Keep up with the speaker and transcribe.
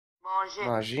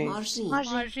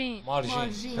مارژین.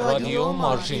 رادیو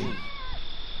مارژین.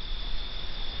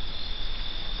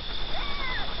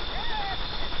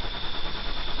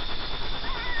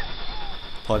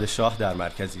 پادشاه در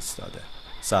مرکز ایستاده.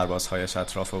 سربازهایش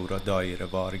اطراف او را دایره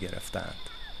وار گرفتند.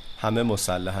 همه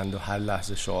مسلحند و هر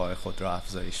لحظه شعاع خود را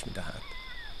افزایش می‌دهند.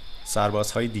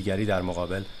 سربازهای دیگری در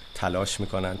مقابل تلاش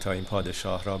می‌کنند تا این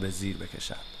پادشاه را به زیر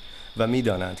بکشند و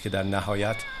می‌دانند که در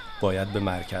نهایت باید به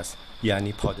مرکز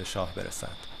یعنی پادشاه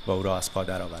برسند و او را از پا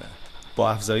درآورند.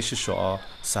 با افزایش شعاع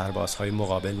سربازهای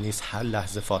مقابل نیز هر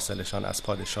لحظه فاصله‌شان از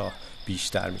پادشاه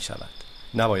بیشتر می‌شود.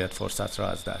 نباید فرصت را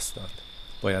از دست داد.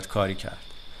 باید کاری کرد.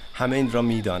 همه این را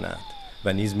می‌دانند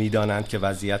و نیز می‌دانند که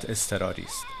وضعیت اضطراری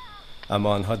است. اما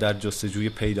آنها در جستجوی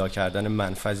پیدا کردن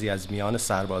منفذی از میان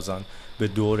سربازان به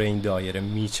دور این دایره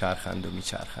میچرخند.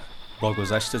 با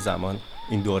گذشت زمان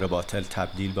این دور باطل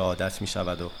تبدیل به عادت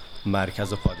می‌شود و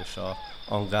مرکز و پادشاه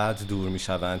آنقدر دور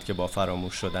می‌شوند که با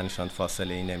فراموش شدنشان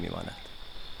فاصله ای نمی‌ماند.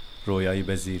 رویایی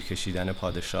به زیر کشیدن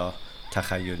پادشاه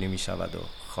تخیلی می‌شود و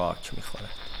خاک می‌خورد.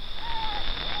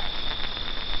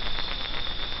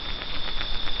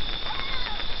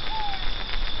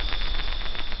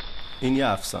 این یه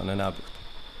افسانه نبود.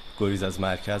 گریز از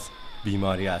مرکز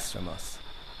بیماری عصر ماست.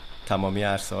 تمامی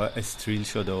عرصه‌ها استریل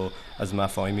شده و از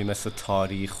مفاهیمی مثل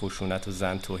تاریخ، خشونت و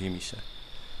زن تهی میشه.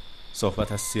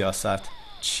 صحبت از سیاست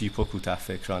چیپ و کوته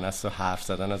فکرانه است و حرف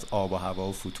زدن از آب و هوا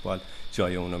و فوتبال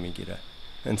جای اونو میگیره.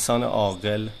 انسان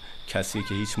عاقل کسی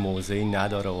که هیچ موضعی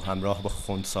نداره و همراه با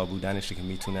خنثی بودنشه که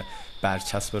میتونه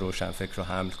برچسب روشنفکر رو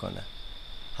حمل کنه.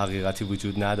 حقیقتی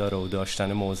وجود نداره و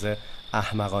داشتن موضع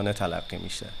احمقانه تلقی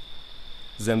میشه.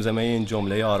 زمزمه این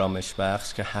جمله آرامش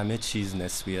بخش که همه چیز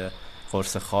نسبیه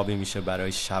قرص خوابی میشه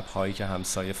برای شب‌هایی که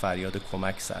همسایه فریاد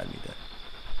کمک سر میده.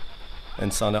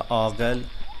 انسان عاقل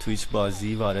تو هیچ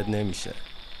بازی وارد نمیشه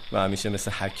و همیشه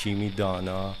مثل حکیمی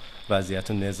دانا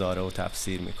وضعیت رو نظاره و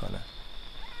تفسیر میکنه.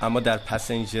 اما در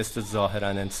پس این جست ظاهرا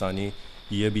انسانی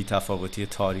یه بی‌تفاوتی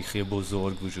تاریخی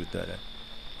بزرگ وجود داره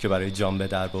که برای جان به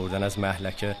در بردن از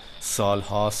مهلکه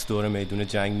سالهاست دور میدون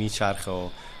جنگ میچرخه و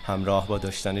همراه با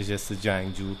داشتن جست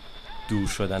جنگجو دور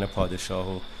شدن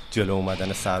پادشاه و جلو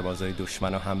اومدن سربازای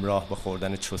دشمن و همراه با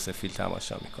خوردن چوسفیل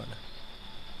تماشا میکنه.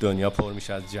 دنیا پر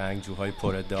میشه از جنگجوهای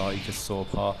پر ادعایی که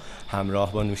صبحها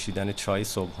همراه با نوشیدن چای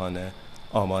صبحانه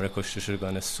آمار کشته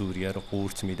شدگان سوریه رو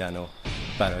قورت میدن و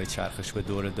برای چرخش به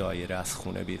دور دایره از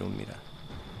خونه بیرون میرن.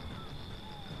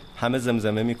 همه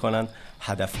زمزمه میکنن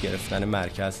هدف گرفتن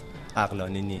مرکز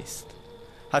عقلانی نیست.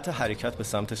 حتی حرکت به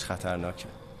سمتش خطرناکه.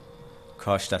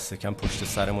 کاش دست کم پشت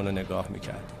سرمون رو نگاه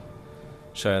میکردیم.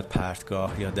 شاید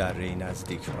پرتگاه یا دره‌ای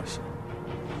نزدیک باشه.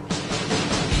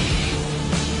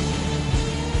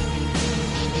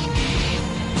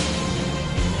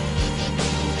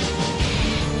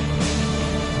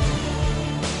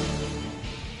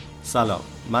 سلام،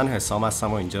 من حسام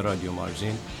هستم و اینجا رادیو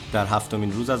مارژین در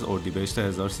 7مین روز از اردیبهشت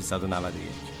 1391.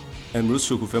 امروز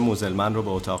شکوفه موزلمن رو به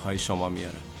اتاقهای شما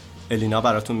میاره. الینا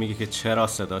براتون میگه که چرا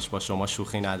صداش با شما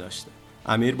شوخی نداشته.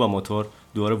 امیر با موتور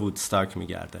دور وودستاک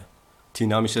میگرده.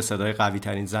 تینا میشه صدای قوی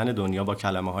ترین زن دنیا با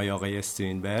کلمه های آقای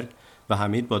استرینبرگ و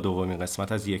حمید با دومین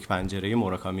قسمت از یک پنجره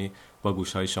موراکامی با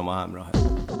گوشهای شما همراهه.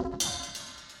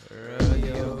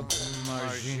 رادیو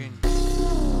مارژین.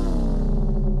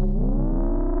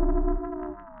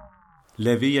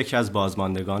 لوی یکی از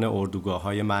بازماندگان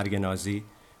اردوگاه‌های مرگ نازی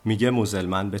میگه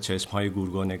موزلمن به چشم‌های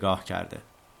گورگو نگاه کرده.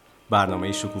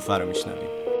 برنامه شکوفه رو میشنویم.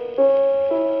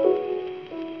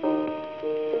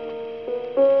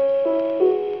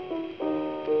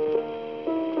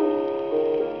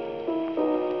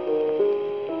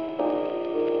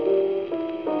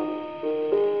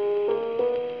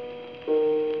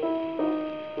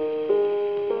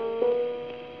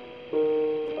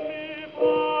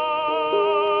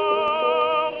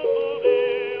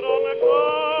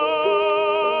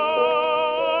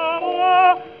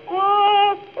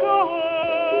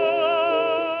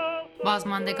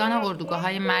 بازماندگان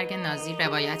اردوگاه‌های مرگ نازی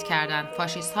روایت کردند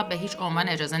فاشیست‌ها به هیچ عنوان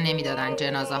اجازه نمی‌دادند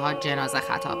جنازه‌ها جنازه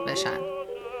خطاب بشن.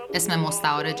 اسم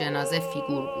مستعار جنازه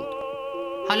فیگور بود.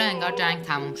 حالا انگار جنگ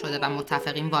تموم شده و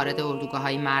متفقین وارد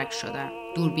اردوگاه‌های مرگ شدن.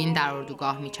 دوربین در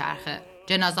اردوگاه میچرخه.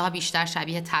 جنازه‌ها بیشتر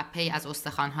شبیه تپه‌ای از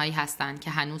استخوان‌هایی هستند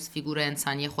که هنوز فیگور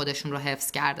انسانی خودشون رو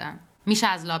حفظ کردن. میشه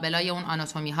از لابلای اون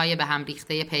آناتومی‌های به هم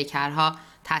ریخته پیکرها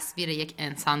تصویر یک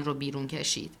انسان رو بیرون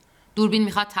کشید. دوربین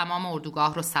میخواد تمام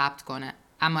اردوگاه رو ثبت کنه،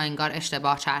 اما انگار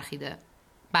اشتباه چرخیده.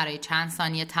 برای چند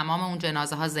ثانیه تمام اون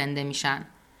جنازه ها زنده میشن.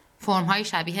 فرم‌های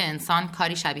شبیه انسان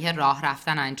کاری شبیه راه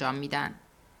رفتن انجام میدن.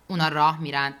 اونا راه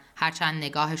میرن هرچند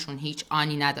نگاهشون هیچ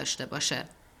آنی نداشته باشه.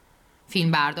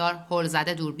 فیلمبردار هول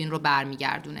زده دوربین رو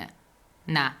برمیگردونه.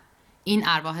 نه، این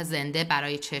ارواح زنده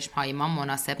برای چشمهای ما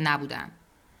مناسب نبودن.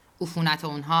 عفونت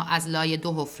اونها از لای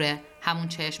 2 حفره، همون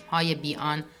چشمهای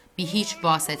بیان، بی هیچ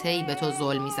واسطه‌ای به تو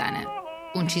ظلم میزنه.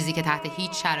 اون چیزی که تحت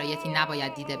هیچ شرایطی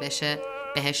نباید دیده بشه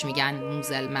بهش میگن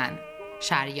موزلمن،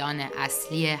 شریان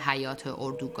اصلی حیات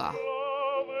اردوگاه.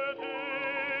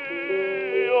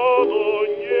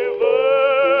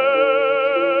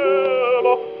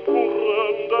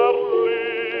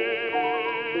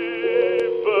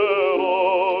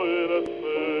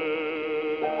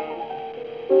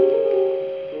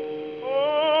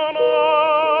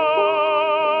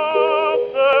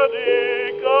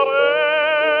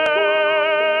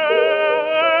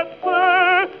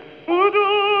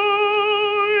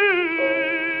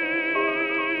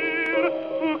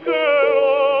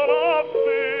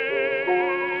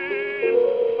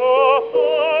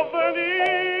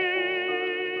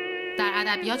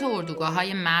 ادبیات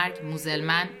اردوگاه‌های مرگ،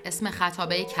 موزلمن اسم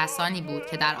خطابه کسانی بود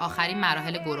که در آخرین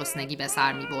مراحل گرسنگی به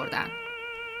سر می‌بردند.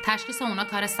 تشخیص اونا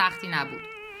کار سختی نبود.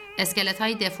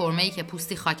 اسکلت‌های دفرمه‌ای که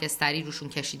پوستی خاکستری روشون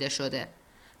کشیده شده،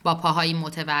 با پاهایی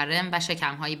متورم و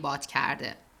شکم‌هایی باد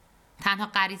کرده. تنها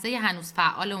غریزه هنوز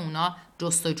فعال اونا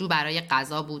جستجو برای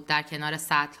غذا بود در کنار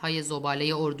سطل‌های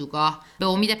زباله اردوگاه به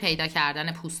امید پیدا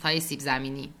کردن پوست‌های سیب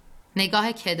زمینی.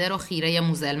 نگاه کدر و خیره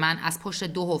موزلمن از پشت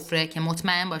 2 حفره که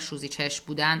مطمئن با شوزی چشم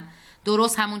بودن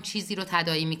درست همون چیزی رو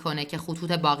تداعی میکنه که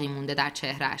خطوط باقی مونده در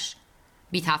چهرش.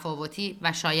 بی‌تفاوتی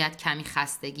و شاید کمی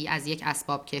خستگی از یک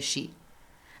اسباب کشی.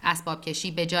 اسباب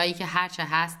کشی به جایی که هرچه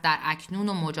هست در اکنون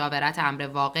و مجاورت امر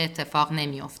واقع اتفاق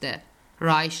نمیفته.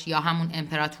 رایش یا همون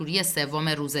امپراتوری 3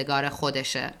 روزگار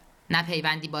خودشه. نه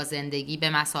پیوندی با زندگی به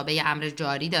مثابه امر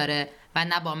جاری داره و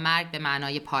نه با مرگ به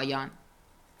معنای پایان.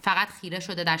 فقط خیره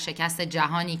شده در شکست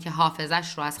جهانی که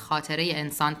حافظش رو از خاطره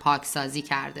انسان پاکسازی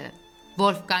کرده.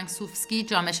 ولفگانگ سوفسکی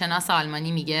جامعه شناس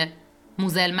آلمانی میگه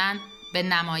موزلمن به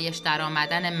نمایش در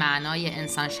آمدن معنای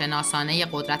انسان شناسانه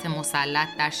قدرت مسلط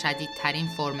در شدیدترین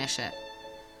فرمشه.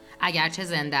 اگرچه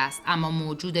زنده است اما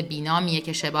موجود بینامیه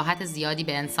که شباهت زیادی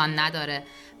به انسان نداره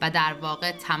و در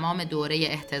واقع تمام دوره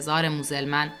احتضار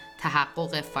موزلمن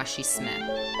تحقق فاشیسمه.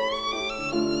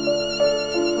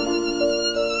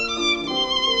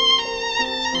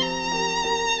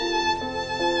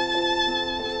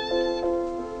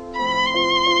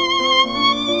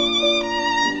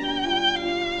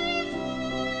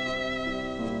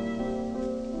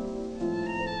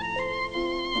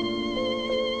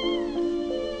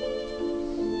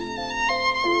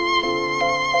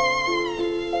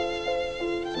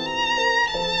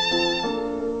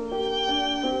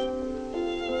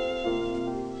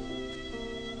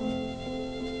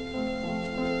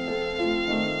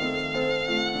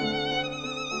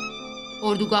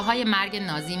 اردوگاه‌های مرگ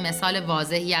نازی مثال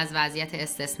واضحی از وضعیت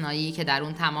استثنایی که در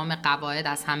اون تمام قواعد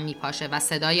از هم میپاشه و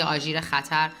صدای آژیر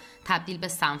خطر تبدیل به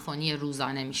سمفونی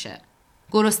روزانه میشه.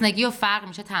 گرسنگی و فقر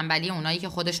میشه تنبلی اونایی که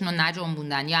خودشونو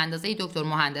نجنبوندن یا اندازه دکتر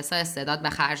مهندسا استعداد به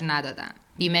خرج ندادن.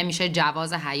 بیمه میشه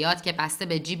جواز حیات که بسته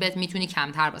به جیبت میتونی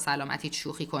کمتر با سلامتیت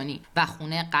شوخی کنی و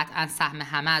خونه قطعاً سهم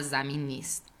همه از زمین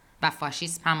نیست. و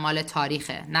فاشیسم هم مال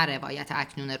تاریخه، نه روایت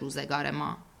اکنون روزگار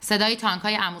ما. صدای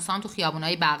تانک‌های عموسان تو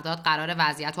خیابونای بغداد قرار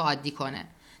وضعیت رو عادی کنه.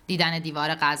 دیدن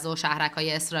دیوار غزه و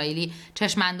شهرک‌های اسرائیلی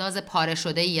چشمانداز پاره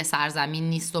شده یه سرزمین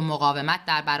نیست و مقاومت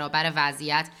در برابر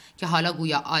وضعیت که حالا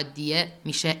گویا عادیه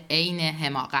میشه عین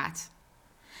حماقت.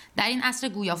 در این عصر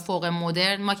گویا فوق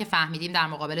مدرن ما که فهمیدیم در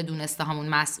مقابل دونسته هامون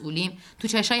مسئولیم تو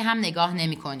چشای هم نگاه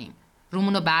نمی‌کنیم.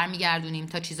 رومون رو برمیگردونیم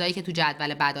تا چیزایی که تو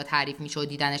جدول بعدا تعریف میشه و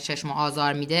دیدنش چشم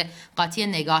آزار میده قاطی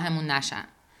نگاهمون نشن.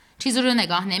 چیزی رو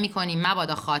نگاه نمی‌کنیم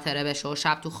مبادا خاطره بشه و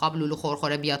شب تو خواب لولو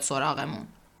خورخوره بیاد سراغمون.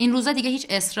 این روزا دیگه هیچ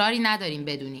اصراری نداریم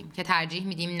بدونیم که ترجیح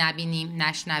میدیم نبینیم،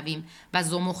 نشنویم و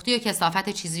زمختی و کثافت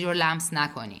چیزی رو لمس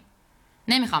نکنیم.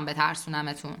 نمیخوام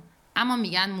بترسونمتون، اما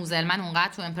میگن موزلمن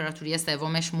اونقدر تو امپراتوری 3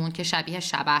 موند که شبیه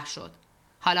شبح شد.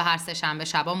 حالا هر 3 شنبه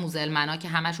شبا موزلمنا که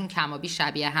همشون کمابی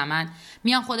شبیه همن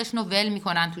میان خودشونو ول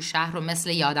میکنن تو شهر و مثل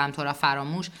یادم تو را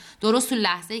فراموش درست تو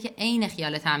لحظه‌ای که عین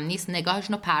خیالتم نیست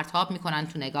نگاهشونو پرتاب میکنن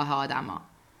تو نگاه آدما.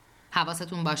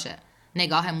 حواستون باشه،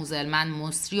 نگاه موزلمن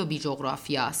مصری و بی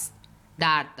جغرافیاست.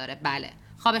 درد داره، بله.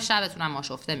 خواب شبتون هم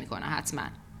آشفته میکنه حتما.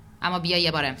 اما بیا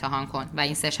یه بار امتحان کن و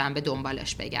این 3 شنبه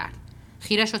دنبالش بگرد.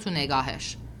 خیرش رو تو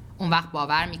نگاهش. اون وقت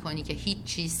باور میکنی که هیچ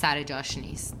چیز سر جاش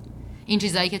نیست. این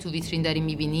چیزایی که تو ویترین داری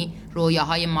میبینی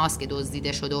رویاهای ماسک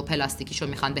دزدیده شده و پلاستیکیشو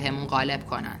میخوان بهمون غالب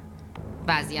کنن.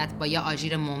 وضعیت با یه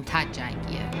آژیر ممتد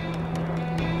جنگیه.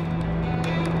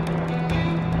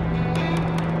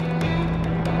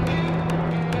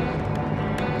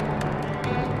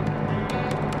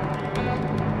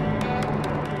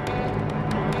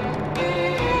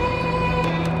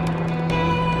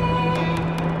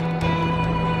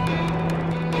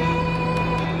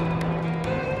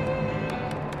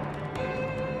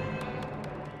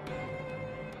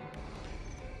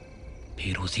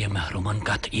 پیروزی محرومان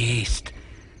قطعی است.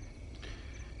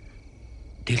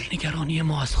 دلنگرانی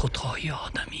ما از خودخواهی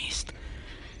آدمی است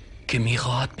که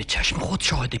می‌خواهد به چشم خود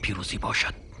شاهد پیروزی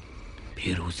باشد.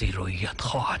 پیروزی رویت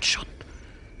خواهد شد،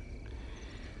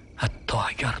 حتی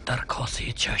اگر در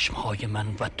کاسه چشمهای من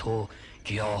و تو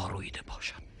گیاه رویده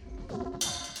باشد.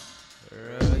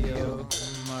 رادیو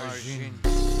مارژین.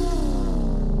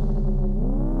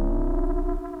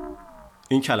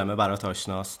 این کلمه برات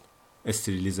آشناست؟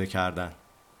 استریلیزه کردن.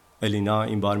 الینا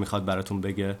این بار میخواد براتون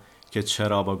بگه که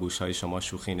چرا با گوشهای شما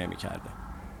شوخی نمی‌کرده.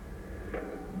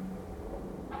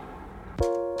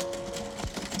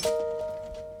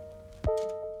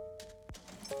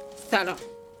 سلام،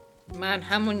 من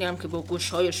همونیم که با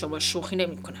گوشهای شما شوخی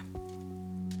نمی کنم.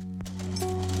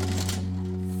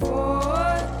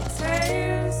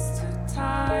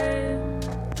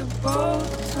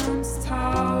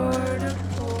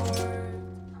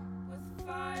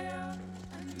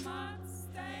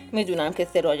 میدونم که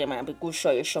صدای من به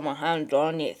گوشهای شما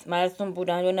همراه نیست. مرسوم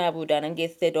بودن یا نبودن یه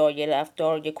صدای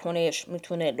رفتار یک کنش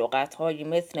میتونه لغت‌هایی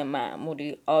مثل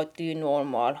معمولی، عادی،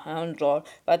 نرمال، همراه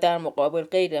و در مقابل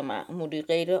غیر معمولی،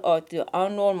 غیر عادی،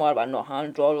 آن نرمال و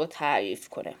ناهمراه رو تعریف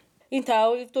کنه. این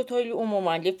تعریف دوتایی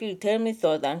عموما یه فیلتر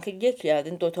میسازن که یکی از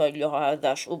این دوتایی ها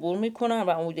ازش عبور میکنن و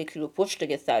اون یکی رو پشت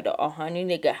یه سد آهنی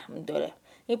نگه میداره.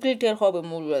 این فیلترها به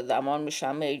مرور زمان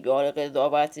میشن معیار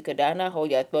قضاوتی که در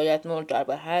نهایت باید منجر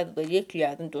به حذف یکی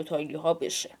از این دوتایی ها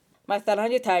بشه. مثلا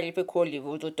یه تعریف کلی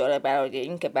وجود داره برای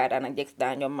اینکه بدن یک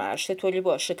زن یا مرد چطوری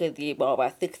باشه که زیبا و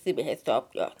سکسی به حساب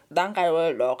بیاد. زن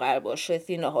قرار لاغر باشه،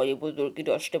 سینه‌های بزرگی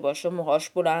داشته باشه، موهاش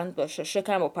بلند باشه،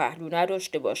 شکم و پهلو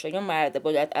نداشته باشه، یا مرد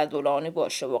باید عضلانی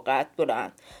باشه و قد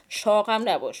بلند، شاق هم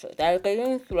نباشه. در غیر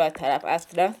این صورت طرف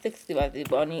اصلا سکسی و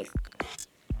زیبا نیست.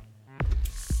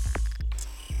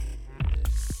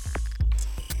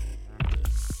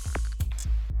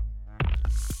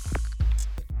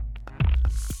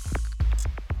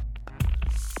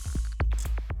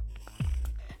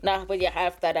 نحوه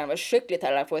حرف زدن و شکل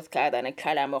تلفظ کردن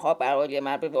کلمه ها برای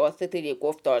من به واسطه یک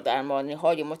گفتار درمانی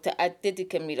های متعددی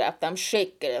که میرفتم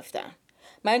شکل گرفتن.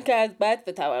 من که از بعد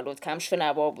به تولد کم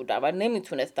شنوا بودم و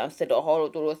نمیتونستم صداها رو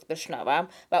درست بشنوم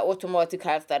و اتوماتیک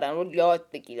حرف زدن رو یاد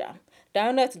بگیرم.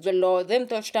 در نتیجه لازم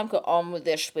داشتم که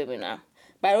آموزش ببینم.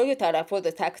 برای تلفظ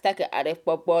تک تک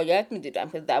الفبا باید میدیدم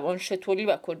که زبان چطوری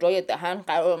و کجای دهن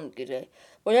قرار میگیره.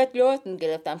 باید یاد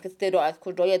میگرفتم که صدا از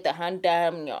کجای دهن در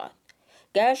میاد.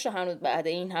 گرچه هنوز بعد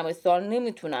این همه سال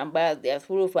نمیتونم بعضی از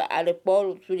حروف الفبا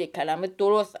رو توی کلمه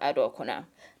درست ادا کنم،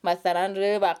 مثلا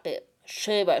ر و ق، ش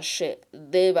و ش،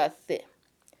 د و س.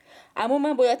 اما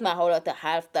من باید مهارت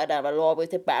حرف زدن و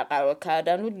رابطه برقرار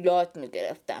کردن رو یاد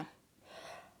میگرفتم.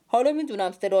 حالا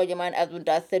میدونم صدای من از اون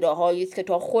دست صداهایی است که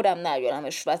تا خودم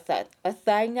نیارمش وسط و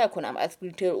سعی نکنم از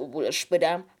فیلتر عبورش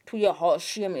بدم توی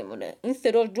حاشیه میمونه. این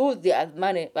صدا جزئی از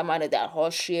منه و من در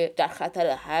حاشیه در خطر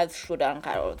حذف شدن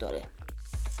قرار داره.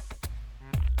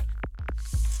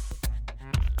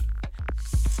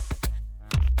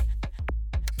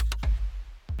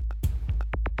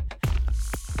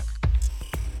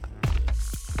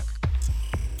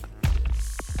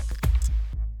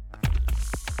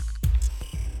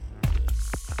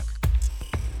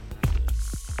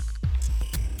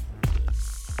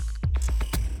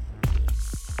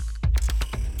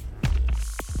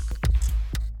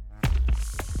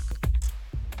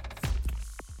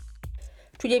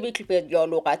 توی ویکی‌پدیا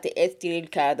لغت استریل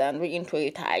کردن رو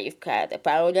اینطوری تعریف کرده: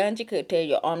 فرآیندی که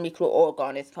طی آن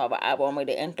میکروارگانیسم‌ها و عوامل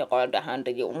انتقال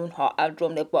دهنده اونها از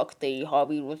جمله باکتری‌ها،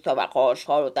 ویروس‌ها و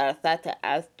قارچ‌ها رو در سطح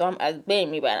اجسام از بین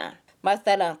میبرن.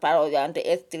 مثلا فرآیند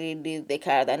استریلیزه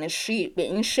کردن شیر به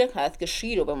این شکل هست که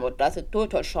شیر رو به مدت 2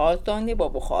 تا 4 ثانیه با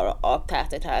بخار آب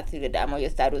تحت تاثیر دمای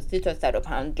 130 تا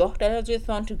 150 درجه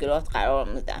سانتیگراد قرار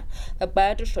میدن و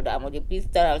بعدش رو دمای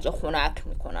 20 درجه خنک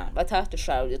میکنن و تحت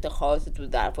شرایط خاصی تو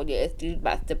ظرفای استریل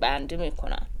بسته بندی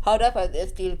میکنن. هدف از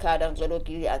استریل کردن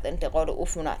جلوگیری از انتقال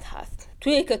عفونت هست.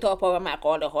 توی کتاب‌ها و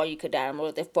مقاله هایی که در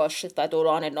مورد فاشیست و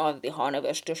دوران نازی ها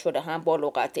نوشته شده هم با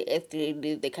لغت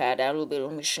استریلیزه کردن روبرو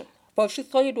میشیم.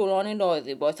 فاشیست های دوران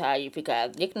نازی با تعریفی که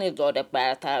از یک نژاد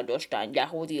برتر داشتن،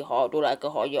 یهودی ها، دورگه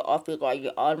های آفریقایی،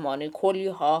 آلمانی، کلی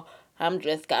ها، هم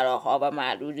جنسگراها و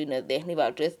معلولین ذهنی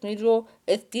و جسمی رو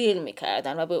استریل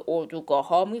میکردن و به اردوگاه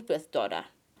ها میفرستادن.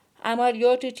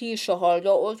 عملیات تیرشهار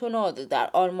یا اوتونازی در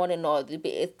آلمان نازی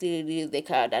به استریلیزه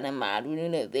کردن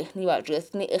معلولین ذهنی و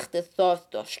جسمی اختصاص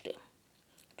داشته.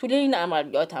 طول این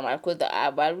عملیات تمرکز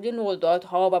اول روی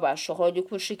نوزادها و بچه‌های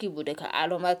کوچیکی بوده که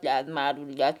علامتی از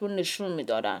معلولیت رو نشون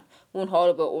میدادن. اونها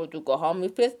رو به اردوگاه ها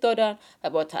میفرستادن و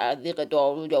با تزریق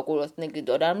دارو یا گرسنگی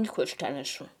دادن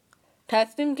میکشتنشون.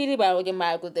 تصمیم گیری برای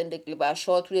مرگ و زندگی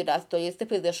بشر توی دستای 3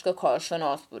 پزشک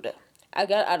کارشناس بوده.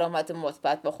 اگر علامت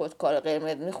مثبت با خودکار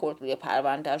قرمز میخورد روی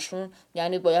پروندهشون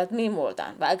یعنی باید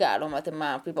میمردن و اگر علامت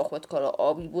منفی با خودکار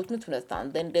آبی بود میتونستن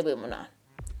زنده بمونن.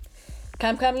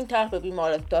 کم کم این طرح به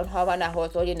بیمارستان‌ها و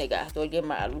نهادهای نگهداری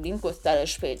معلولین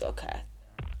گسترش پیدا کرد.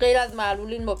 غیر از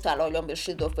معلولین، مبتلایان به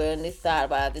شیزوفرنی سر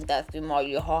و از این دست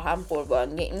بیماری‌ها هم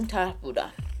قربانی این طرح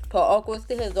بودند. تا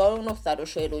آگوست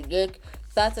 1941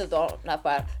 100,000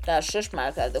 نفر در 6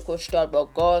 مرکز کشتار با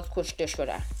گاز کشته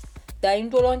شدند. در این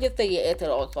دوران یه سری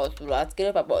اعتراضات صورت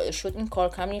گرفت و باعث شد این کار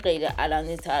کمی غیر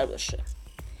علنی تر بشه.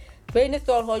 بین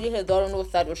سالهای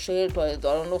 1940 تا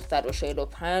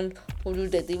 1945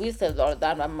 حدود 200,000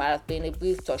 زن و مرد بین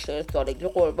 20 تا 40 سالگی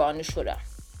قربانی شدند.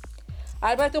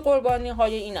 البته قربانی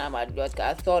های این عملیات که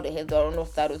از سال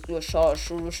 1934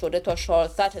 شروع شده تا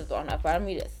 400,000 نفر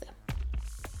میرسه.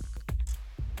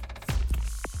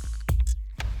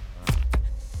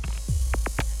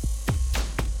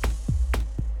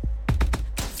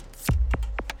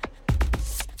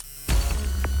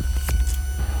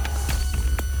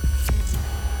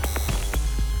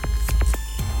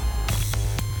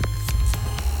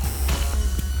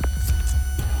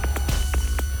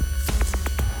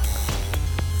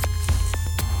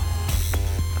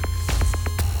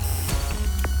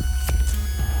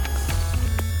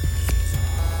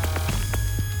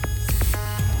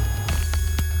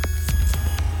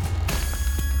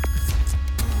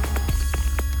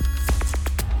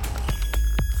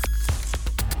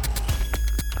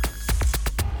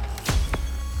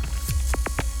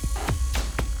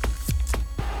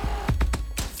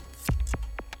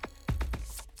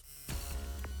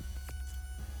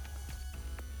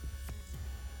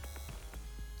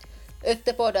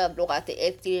 استفاده از لغت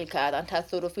استریل کردن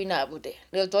تصرفی نبوده.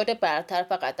 نژاد برتر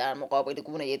فقط در مقابل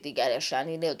گونه دیگرش،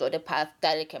 یعنی نژاد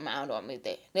پست‌تری که معنا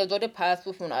میده. نژاد پست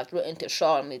عفونت رو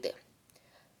انتشار میده.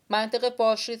 منطق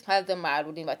فاشیسم حظ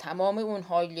معلولین و تمام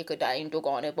اونهایی که در این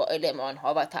دوگانه با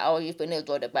المانها و تعاریف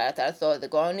نژاد برتر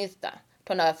سازگار نیستن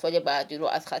تا نسل‌های بعدی رو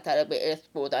از خطر به ارث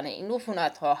بردن این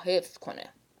عفونت‌ها حفظ کنه.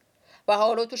 و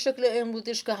حالا تو شکل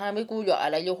امروزیش که همه گویا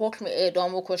علیه حکم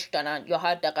اعدام و کشتنن یا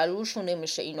حداقل روشون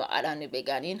نمیشه اینو علنی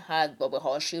بگن، این حد با به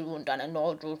حاشیه روندن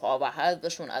ناجورها و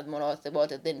حذفشون از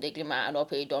مناسبات زندگی معنا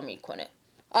پیدا میکنه.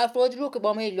 افرادی رو که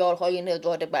با معیارهای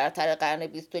نژاد برتر قرن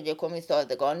 21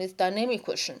 سازگار نیستن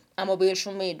نمیکشیم، اما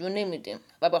بهشون میدون نمیدیم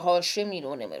و به حاشیه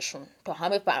میرونیمشون تا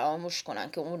همه فراموش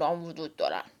کنن که اونا وجود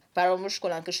دارن، فراموش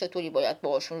کنن که چطوری باید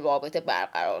باشون رابطه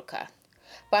برقرار کرد،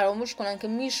 فراموش کنن که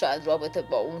میشه از رابطه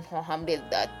با اونها هم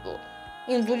لذت برد.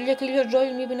 اینجوریه که یه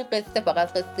جایی میبینی قصه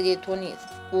فقط قصه تو نیست.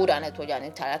 بودن تو یعنی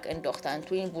ترک انداختن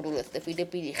تو این بلور سفید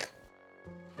بیریخ.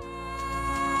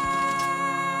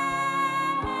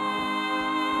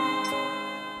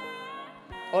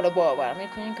 آره باور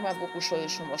میکنین که من با گوشای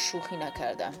شما شوخی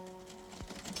نکردم.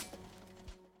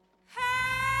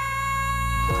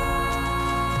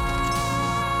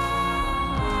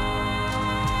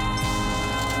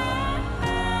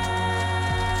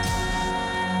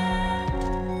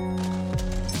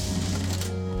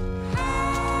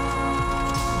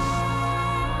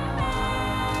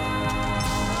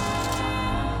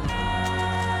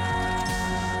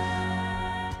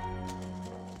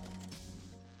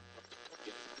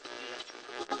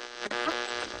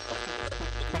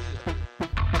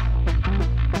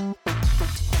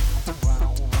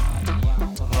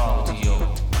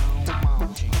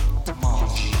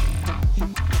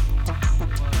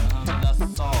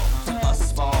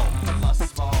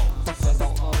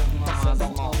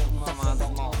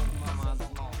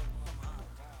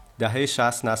 دهه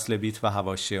 60 نسل بیت و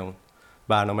حواشی اون.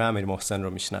 برنامه امیر محسن رو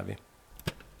میشنویم.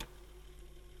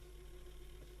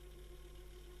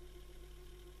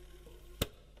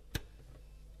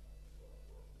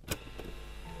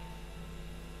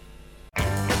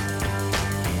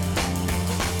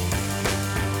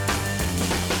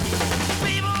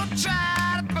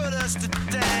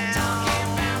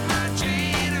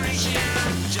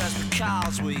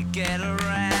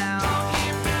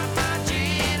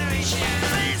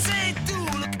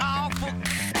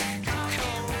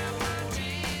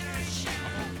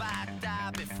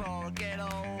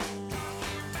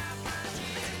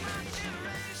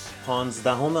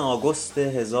 آگوست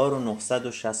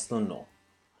 1969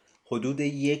 حدود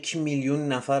 1,000,000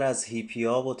 نفر از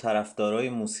هیپیا و طرفدارای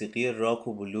موسیقی راک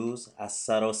و بلوز از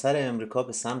سراسر امریکا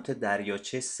به سمت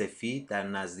دریاچه سفید در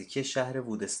نزدیکی شهر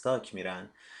وودستاک میرن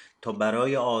تا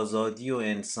برای آزادی و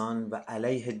انسان و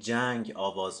علیه جنگ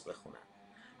آواز بخونن،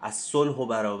 از صلح و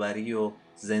برابری و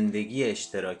زندگی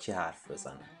اشتراکی حرف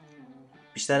بزنن.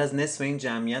 بیشتر از نصف این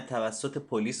جمعیت توسط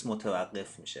پلیس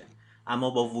متوقف میشه، اما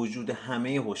با وجود همه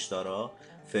هشدارا،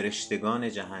 فرشتگان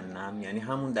جهنم، یعنی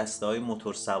همون دسته‌های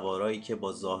موتورسوارایی که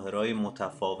با ظاهرهای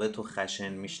متفاوت و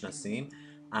خشن میشناسیم،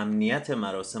 امنیت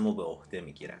مراسم رو به عهده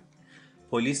میگیرن.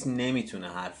 پلیس نمیتونه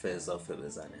حرف اضافه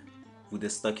بزنه.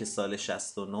 وودستاک سال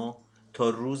 69 تا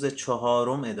روز 4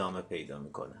 ادامه پیدا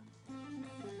میکنه.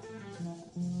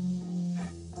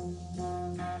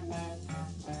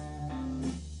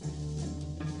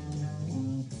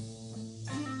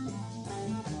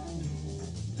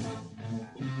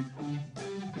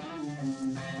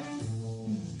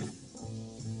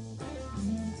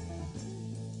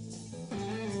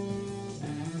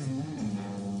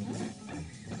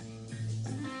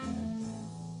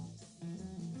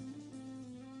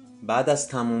 بعد از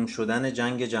تموم شدن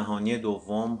جنگ جهانی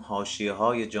دوم،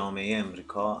 حاشیه‌های جامعه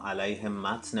امریکا علیه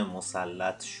متن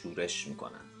مسلط شورش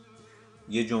میکنن.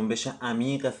 یه جنبش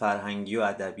عمیق فرهنگی و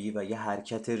ادبی و یه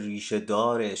حرکت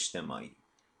ریشه‌دار اجتماعی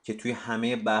که توی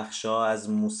همه بخش‌ها، از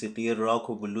موسیقی راک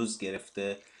و بلوز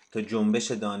گرفته تا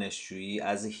جنبش دانشجویی،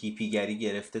 از هیپیگری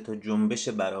گرفته تا جنبش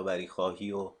برابری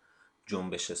خواهی و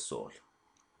جنبش صلح.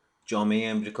 جامعه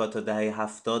امریکا تا دهه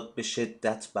 70 به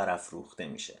شدت برافروخته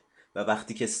میشه و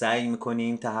وقتی که سعی میکنی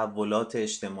این تحولات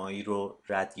اجتماعی رو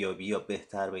ردیابی یا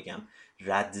بهتر بگم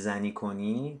ردزنی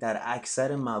کنی، در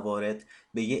اکثر موارد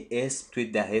به یه اسم توی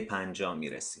دهه 50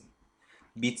 میرسی: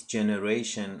 بیت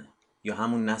جنریشن، یا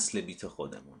همون نسل بیت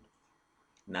خودمون.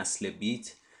 نسل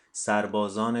بیت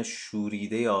سربازان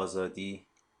شوریده آزادی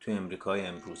توی امریکای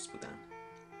امروز بودن.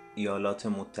 ایالات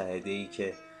متحده‌ای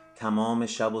که تمام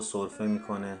شب و سرفه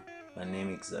میکنه و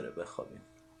نمیگذاره بخوابیم.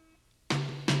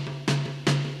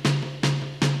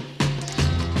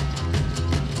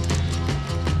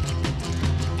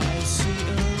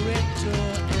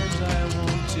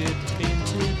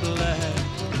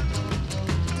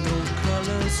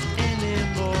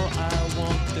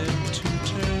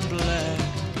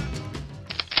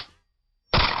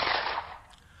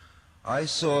 I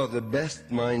saw the best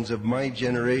minds of my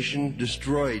generation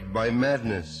destroyed by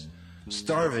madness,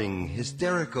 starving,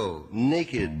 hysterical,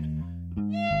 naked.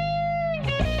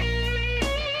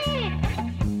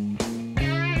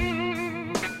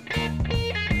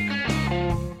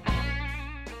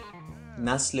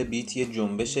 نسل بیت یه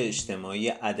جنبش اجتماعی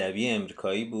ادبی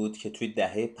امریکایی بود که توی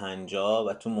دهه 50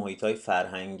 و تو محیط‌های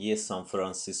فرهنگی سان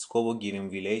فرانسیسکو و گرین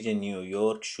ویلیج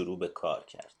نیویورک شروع به کار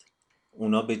کرد.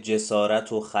 اونا به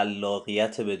جسارت و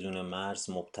خلاقیت بدون مرز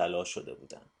مبتلا شده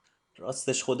بودن.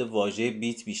 راستش خود واژه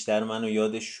بیت بیشتر منو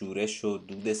یاد شورش و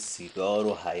دود سیگار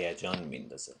و هیجان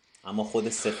میندازه، اما خود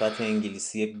صفت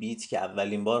انگلیسی بیت که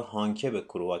اولین بار هانکه به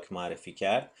کرواک معرفی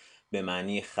کرد به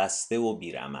معنی خسته و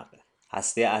بیرمقه.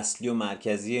 هسته اصلی و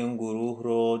مرکزی اون گروه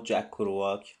رو جک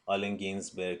کرواک، آلن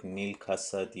گینزبرگ، نیل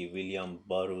کاسادی، ویلیام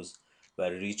باروز و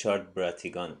ریچارد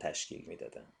براتیگان تشکیل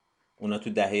میدادن. اونا تو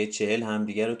دهه 40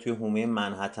 همدیگه رو توی حومه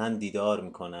منهتن دیدار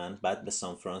میکنن، بعد به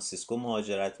سان فرانسیسکو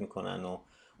مهاجرت میکنن و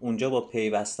اونجا با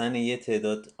پیوستن یه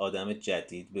تعداد آدم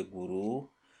جدید به گروه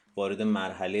وارد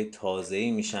مرحله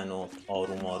تازه‌ای میشن و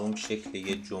آروم آروم شکل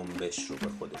یه جنبش رو به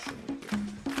خودشون میگیرن.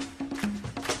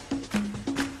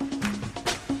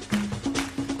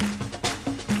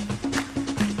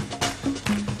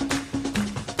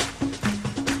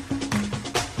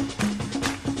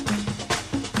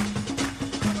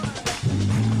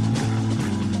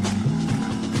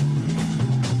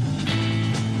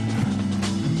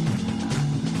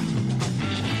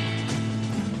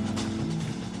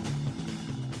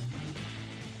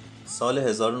 سال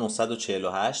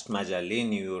 1948 مجله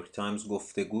نیویورک تایمز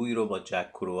گفتگویی رو با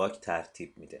جک کرواک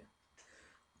ترتیب میده.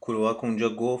 کرواک اونجا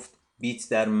گفت بیت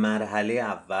در مرحله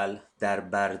اول در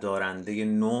بردارنده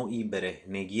نوعی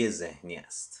برهنگی ذهنی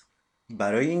است.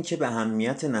 برای اینکه به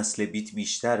اهمیت نسل بیت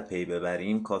بیشتر پی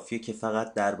ببریم کافیه که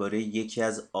فقط درباره یکی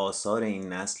از آثار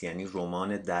این نسل، یعنی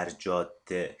رمان در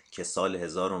جاده که سال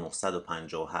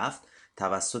 1957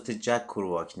 توسط جک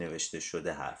کرواک نوشته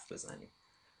شده حرف بزنیم.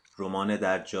 رمان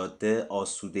در جاده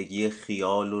آسودگی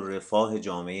خیال و رفاه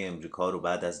جامعه امریکا رو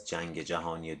بعد از جنگ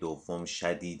جهانی دوم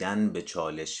شدیداً به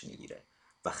چالش میگیره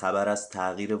و خبر از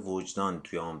تغییر وجدان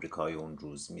توی آمریکای اون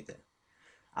روز میده.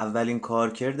 اولین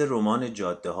کارکرد رمان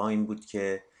جاده ها این بود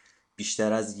که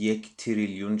بیشتر از 1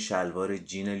 تریلیون شلوار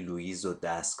جین لوئیز و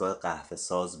دستگاه قهوه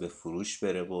ساز به فروش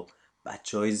بره و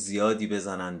بچهای زیادی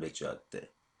بزنن به جاده.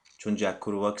 چون جک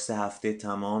کرواک 3 هفته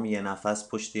تمام یه نفس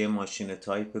پشت یه ماشین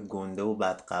تایپ گنده و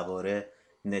بدقواره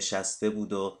نشسته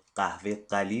بود و قهوه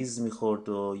غلیظ میخورد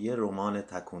و یه رمان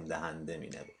تکون دهنده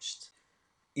مینوشت.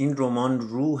 این رمان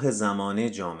روح زمانه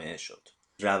جامعه شد.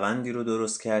 روندی رو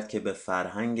درست کرد که به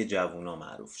فرهنگ جوونا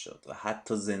معروف شد و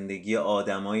حتی زندگی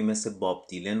آدمایی مثل باب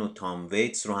دیلن و تام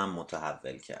ویتس رو هم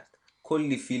متحول کرد.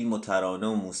 کلی فیلم و ترانه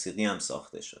و موسیقی هم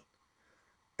ساخته شد.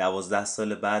 12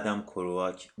 سال بعدم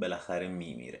کرواک بالاخره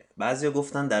میمیره. بعضیا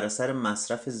گفتن در اثر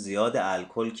مصرف زیاد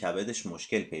الکل کبدش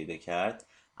مشکل پیدا کرد،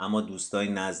 اما دوستای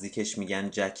نزدیکش میگن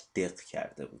جک دق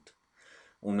کرده بود.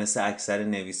 اون مثل اکثر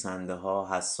نویسنده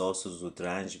ها حساس و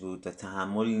زودرنج بود و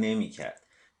تحمل نمی کرد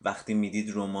وقتی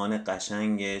میدید رمان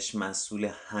قشنگش مسئول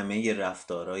همه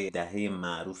رفتارهای دهه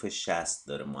معروف 60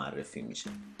 داره معرفی میشه.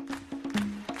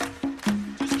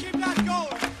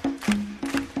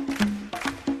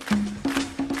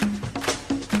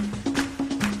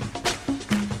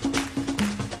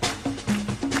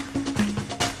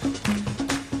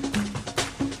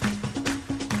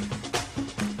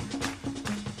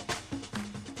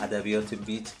 ادبیات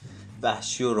بیت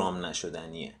وحشی و رام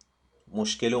نشدنیه.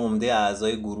 مشکل عمده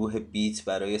اعضای گروه بیت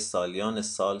برای سالیان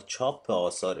سال چاپ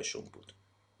آثارشون بود.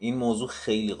 این موضوع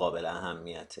خیلی قابل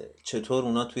اهمیته. چطور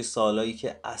اونا توی سالایی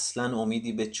که اصلاً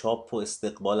امیدی به چاپ و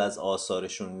استقبال از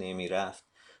آثارشون نمیرفت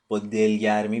با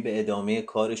دلگرمی به ادامه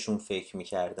کارشون فکر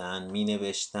میکردن،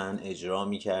 مینوشتن، اجرا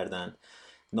میکردن.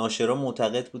 ناشرا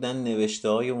معتقد بودن نوشته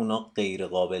های اونا غیر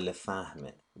قابل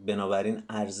فهمه، بنابراین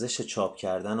ارزش چاپ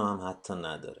کردن رو هم حتی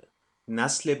نداره.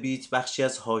 نسل بیت بخشی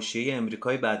از حاشیه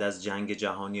امریکای بعد از جنگ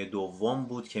جهانی دوم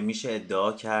بود که میشه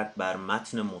ادعا کرد بر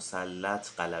متن مسلط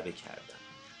غلبه کردن.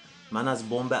 من از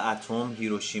بمب اتم،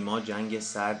 هیروشیما، جنگ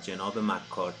سرد، جناب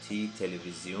مکارتی،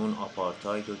 تلویزیون،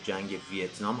 آپارتاید و جنگ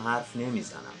ویتنام حرف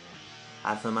نمیزنم.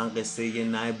 حرف من قصه یه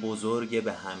نه بزرگه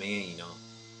به همه اینا.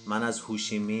 من از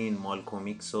هوشیمین، مالکوم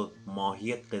ایکس و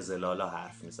ماهی قزلالا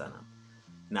حرف میزنم.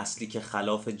 نسلی که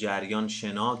خلاف جریان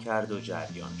شنا کرد و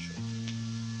جریان شد.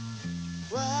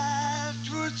 What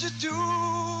would you do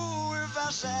if I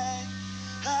sang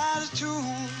out of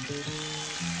tune?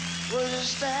 Would you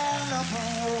stand up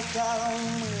and walk out on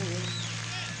me?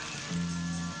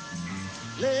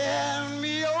 Lend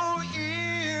me your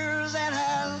ears and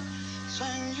I'll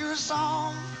sing you a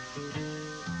song.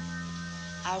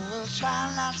 I will try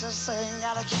not to sing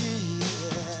out of key.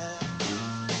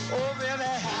 Oh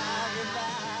baby, how you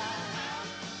back?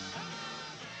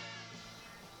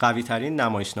 قوی ترین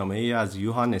نمایشنامه ای از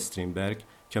یوهان استرینبرگ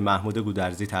که محمود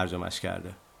گودرزی ترجمهش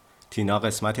کرده. تینا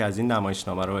قسمتی از این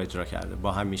نمایشنامه رو اجرا کرده.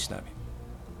 با هم میشنویم.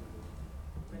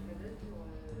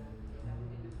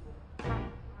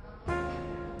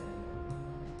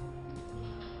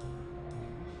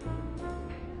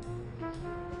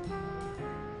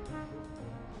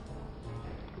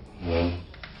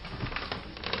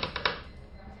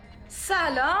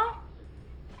 سلام.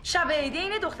 شب عید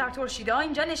این دختر ترشیده ها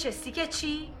اینجا نشستی که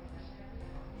چی؟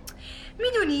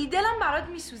 میدونی دلم برات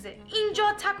میسوزه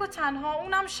اینجا تک و تنها،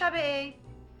 اونم شب عید.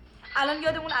 الان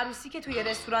یاد اون عروسی که توی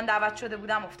رستوران دعوت شده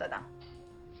بودم افتادم.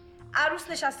 عروس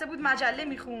نشسته بود مجله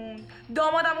میخوند،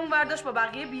 دامادم اون ورداشت با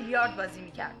بقیه بیلیارد بازی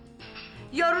میکرد.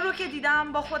 یارو رو که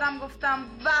دیدم با خودم گفتم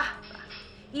به به،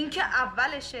 این که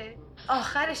اولشه،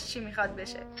 آخرش چی میخواد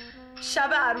بشه؟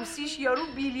 شب عروسیش یارو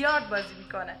بیلیارد بازی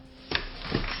میکنه.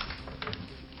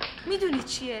 میدونی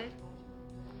چیه؟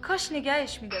 کاش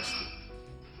نگهش میداشتی.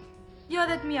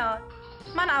 یادت میاد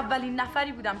من اولین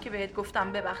نفری بودم که بهت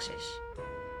گفتم ببخشش.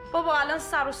 بابا الان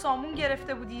سر و سامون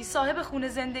گرفته بودی، صاحب خونه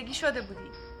زندگی شده بودی.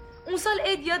 اون سال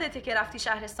عید یادته که رفتی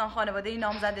شهرستان خانواده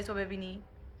نامزده تو ببینی؟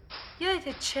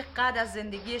 یادته چقدر از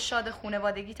زندگی شاد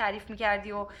خانوادگی تعریف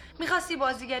میکردی و میخواستی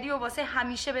بازیگری و واسه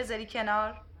همیشه بذاری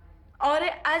کنار؟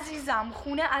 آره عزیزم،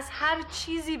 خونه از هر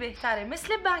چیزی بهتره،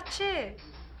 مثل بچه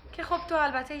که خب تو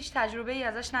البته هیچ تجربه ای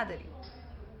ازش نداری.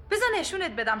 بذار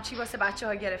نشونت بدم چی واسه بچه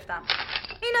ها گرفتم.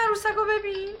 این عروسکو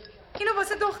ببین، اینو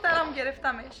واسه دخترم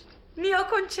گرفتمش. نیا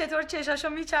کن چطور چشاشو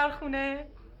میچرخونه.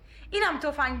 اینم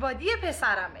تفنگ بادی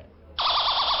پسرمه.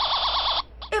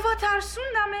 اوا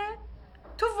ترسوندمه.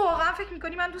 تو واقعا فکر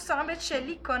میکنی من دوست دارم بهت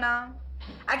شلیک کنم؟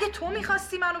 اگه تو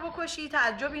میخواستی منو بکشی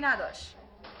تعجبی نداشت.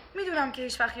 میدونم که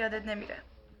هیچ وقت یادت نمیره،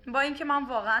 با اینکه من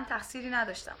واقعا تقصیری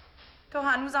نداشتم. تو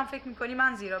هنوزم فکر میکنی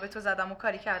من زیرا به تو زدم و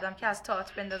کاری کردم که از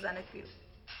تئاتر بندازنت بیرون،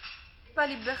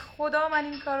 ولی به خدا من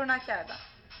این کارو نکردم.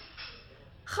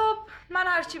 خب من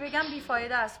هرچی بگم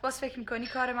بیفایده است، باز فکر میکنی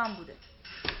کار من بوده.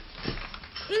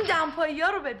 این دمپایی ها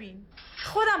رو ببین،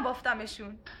 خودم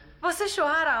بافتمشون واسه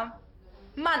شوهرم.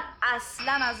 من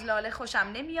اصلا از لاله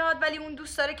خوشم نمیاد، ولی اون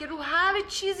دوست داره که رو هر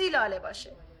چیزی لاله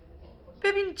باشه.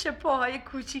 ببین چه پاهای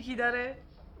کوچیکی داره.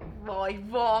 وای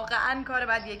واقعا کار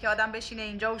بدیه که آدم بشینه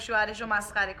اینجا و شوهرشو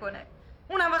مسخره کنه،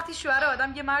 اونم وقتی شوهر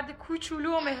آدم یه مرد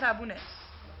کوچولو و مهربونه.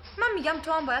 من میگم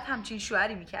تو هم باید همچین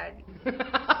شوهری میکردی.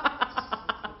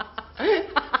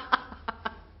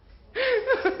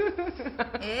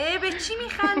 به چی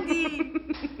میخندی؟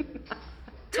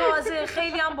 تازه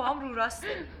خیلی هم با هم رو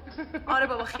راسته. آره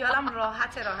بابا خیالم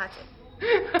راحته.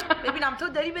 ببینم تو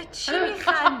داری به چی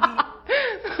میخندی؟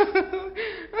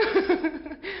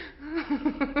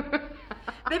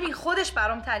 ببین خودش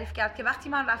برام تعریف کرد که وقتی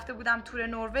من رفته بودم تور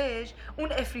نروژ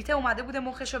اون افریته اومده بوده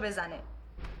مخشو بزنه.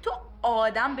 تو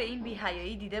آدم به این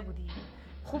بی‌حیایی دیده بودی؟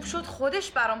 خوب شد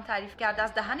خودش برام تعریف کرد،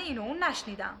 از دهن این و اون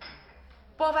نشنیدم.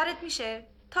 باورت میشه؟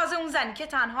 تازه اون زنی که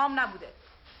تنها هم نبوده.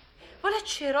 والا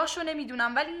چراشو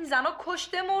نمیدونم ولی این زنا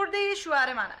کشته مرده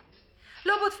شوهر منن.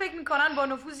 لابد فکر میکنن با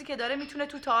نفوذی که داره میتونه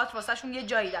تو تئاتر واسهشون یه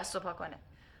جایی دست و پا کنه.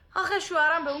 آخه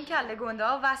شوهرم به اون کله گنده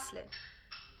ها وصله.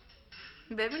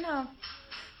 ببینم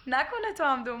نکنه تو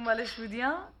هم دنبالش بودی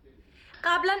ها؟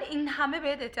 قبلا این همه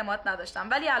بهت اعتماد نداشتم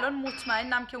ولی الان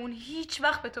مطمئنم که اون هیچ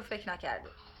وقت به تو فکر نکرده.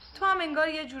 تو هم انگار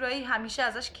یه جورایی همیشه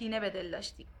ازش کینه به دل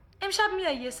داشتی. امشب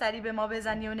میای یه سری به ما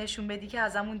بزنی و نشون بدی که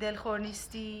ازمون دلخور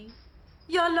نیستی؟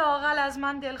 یا لااقل از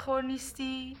من دلخور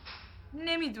نیستی؟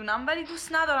 نمیدونم ولی دوست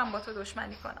ندارم با تو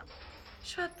دشمنی کنم.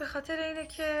 شاید به خاطر اینه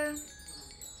که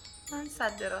من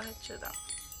سد راهت شدم،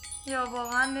 یا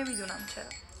واقعا نمیدونم چرا.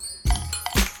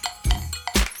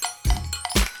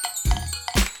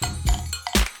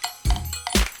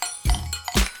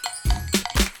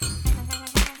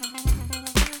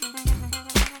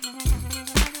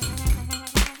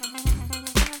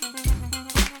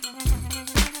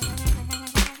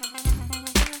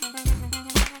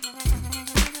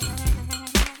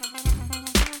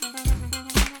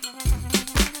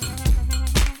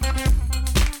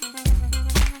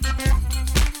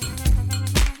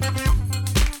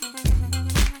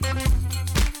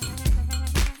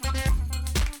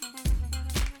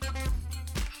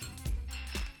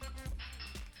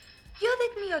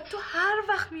 تو هر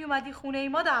وقت می اومدی خونه ای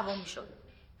ما دعوا می شد.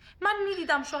 من می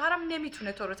دیدم شوهرم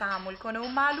نمیتونه تو رو تحمل کنه و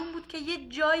معلوم بود که یه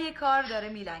جای کار داره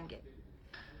میلنگه.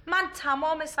 من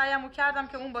تمام سعیمو کردم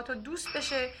که اون با تو دوست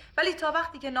بشه ولی تا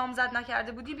وقتی که نامزد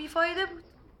نکرده بودی بیفایده بود.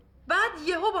 بعد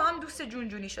یهو با هم دوست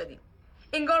جونجونی شدیم.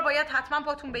 انگار باید حتما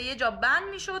پاتون به یه جا بند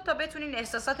میشد تا بتونین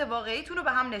احساسات واقعیتون رو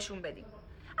به هم نشون بدیم.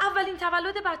 اولین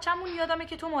تولد بچه‌مون یادمه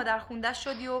که تو مادر خونده‌ش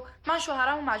شدی و من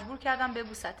شوهرمو مجبور کردم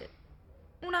ببوسته.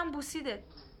 اونم بوسیده.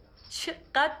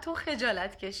 چقدر تو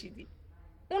خجالت کشیدی.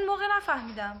 اون موقع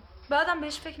نفهمیدم، بعدم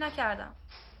بهش فکر نکردم.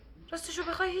 راستشو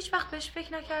بخوای هیچ وقت بهش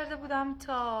فکر نکرده بودم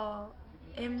تا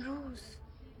امروز.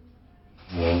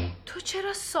 تو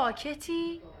چرا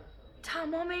ساکتی؟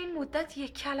 تمام این مدت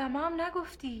یک کلمه هم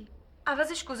نگفتی.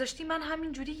 عوضش گذاشتی من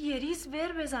همینجوری یه ریز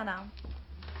ور بزنم.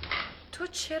 تو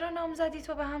چرا نامزدی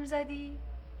تو به هم زدی؟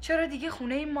 چرا دیگه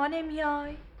خونه ما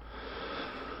نمیای؟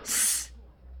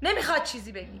 نمیخواد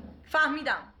چیزی بگی.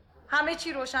 فهمیدم. همه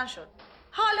چی روشن شد.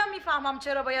 حالا میفهمم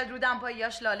چرا باید رو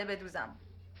دمپاییاش لاله بدوزم.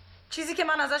 چیزی که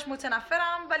من ازش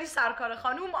متنفرم ولی سرکار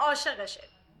خانوم عاشقشه.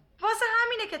 واسه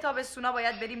همینه که تابستونا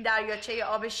باید بریم دریاچه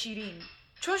آب شیرین،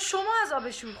 چون شما از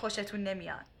آب شور خوشتون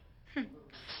نمیاد.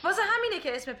 واسه همینه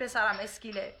که اسم پسرم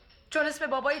اسکیله، چون اسم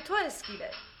بابای تو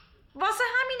اسکیله. واسه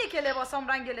همینه که لباسام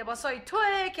رنگ لباسای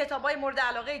توه، کتابای مورد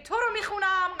علاقه تو رو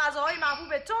میخونم، غذاهای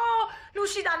محبوب تو،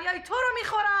 نوشیدنیای تو رو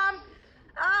میخورم.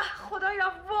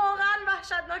 خدایا واقعا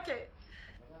وحشتناکه.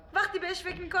 وقتی بهش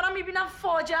فکر میکنم میبینم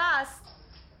فاجعه است.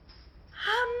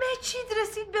 همه چیت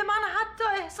رسید به من، حتی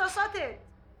احساساتت.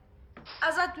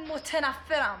 ازت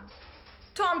متنفرم.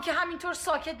 تو هم که همینطور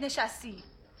ساکت نشستی،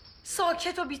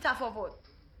 ساکت و بی تفاوت.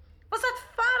 واسه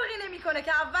فرقی نمیکنه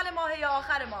که اول ماه یا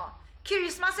آخر ماه،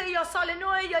 کریسمس یا سال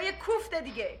نو یا یه کوفت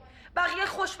دیگه، بقیه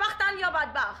خوشبختن یا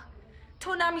بدبخت.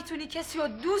 تو نمیتونی کسی رو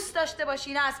دوست داشته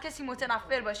باشی، نه از کسی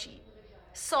متنفر باشی.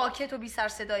 ساکت و بی سر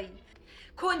صدایی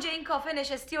کنج این کافه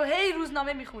نشستی و هی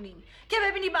روزنامه میخونی که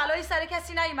ببینی بلایی سر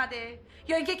کسی نیومده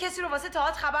یا اینکه کسی رو واسه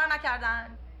تئاتر خبر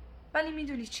نکردن. ولی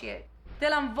میدونی چیه؟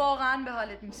 دلم واقعا به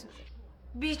حالت میسوزه.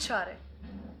 بیچاره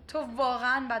تو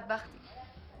واقعا بدبختی.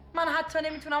 من حتی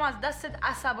نمیتونم از دستت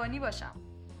عصبانی باشم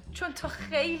چون تو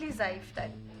خیلی ضعیف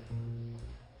داری.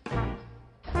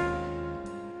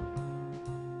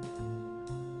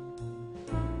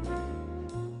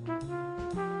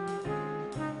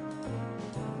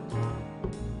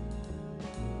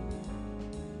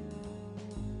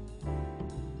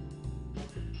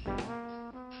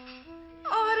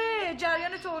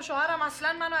 جریان تو و شوهرم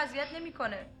اصلا منو اذیت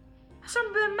نمیکنه. اصلا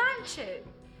به من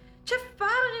چه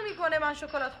فرقی میکنه من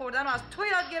شکلات خوردن رو از تو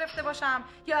یاد گرفته باشم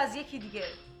یا از یکی دیگه؟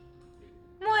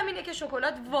 مهم اینه که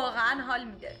شکلات واقعا حال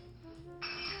میده.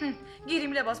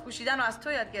 گیریم لباس پوشیدن رو از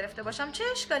تو یاد گرفته باشم چه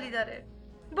اشکالی داره؟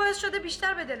 باعث شده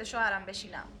بیشتر به دل شوهرم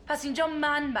بشینم. پس اینجا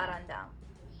من برندم.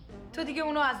 تو دیگه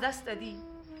اونو از دست دادی.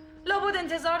 لابد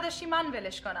انتظار داشتی من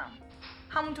ولش کنم،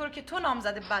 همونطور که تو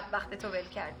نامزد بدبخت تو ول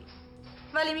کردی.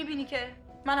 ولی میبینی که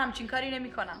من همچین کاری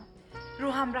نمی کنم.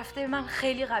 روحم رفته، من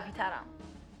خیلی قوی ترم.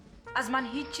 از من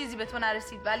هیچ چیزی به تو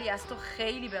نرسید ولی از تو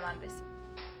خیلی به من رسید.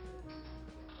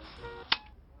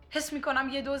 حس میکنم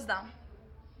یه دزدم.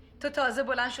 تو تازه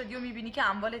بلند شدی و میبینی که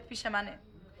اموالت پیش منه.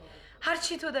 هر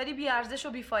چی تو داری بی ارزش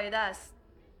و بی فایده است.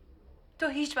 تو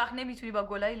هیچ وقت نمیتونی با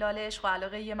گلای لاله عشق و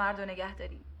علاقه یه مرد رو نگه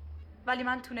داری، ولی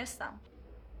من تونستم.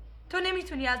 تو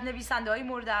نمیتونی از نویسنده‌های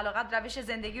مورد علاقت روش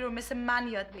زندگی رو مثل من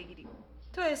یاد بگیری.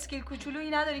 تو اسکیل کوچولویی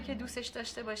نداری که دوستش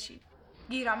داشته باشی.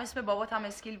 گیرم اسم بابات هم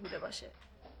اسکیل بوده باشه.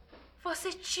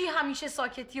 واسه چی همیشه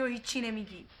ساکتی و هیچی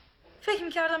نمیگی؟ فکر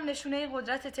میکردم نشونه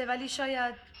قدرتته، ولی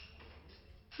شاید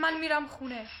من میرم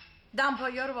خونه،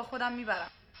 دمپایی‌ها رو با خودم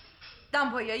میبرم.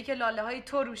 دمپایی‌هایی که لاله های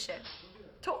تو روشه.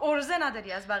 تو ارزه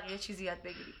نداری از بقیه چیزی یاد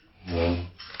بگیری.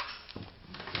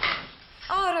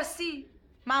 راستی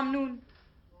ممنون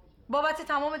بابت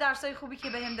تمام درسای خوبی که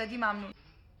بهم دادی. ممنون.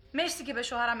 مرسی که به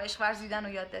شوهرم عشق ورزیدن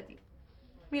رو یاد دادی.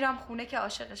 میرم خونه که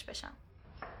عاشقش بشم.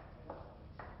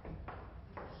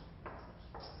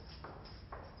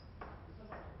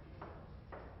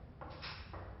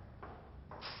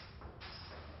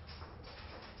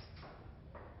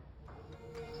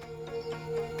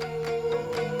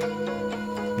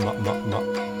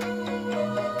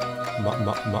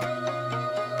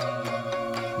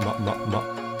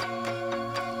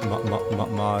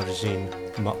 مارژین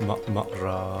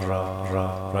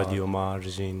رادیو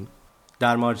مارژین.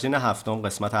 در مارژین هفتم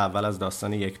قسمت اول از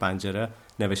داستان یک پنجره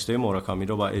نوشته موراکامی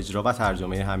رو با اجرا و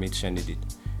ترجمه حمید شنیدید.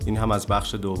 این هم از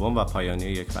بخش دوم و پایانی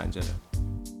یک پنجره.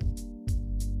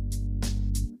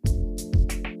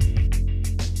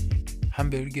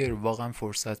 همبرگر واقعا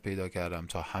فرصت پیدا کردم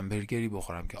تا همبرگری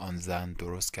بخورم که آن زن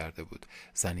درست کرده بود،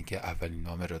 زنی که اولین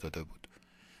نامه را داده بود.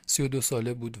 32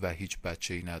 ساله بود و هیچ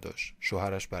بچه‌ای نداشت.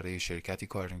 شوهرش برای شرکتی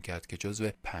کار می‌کرد که جزو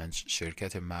 5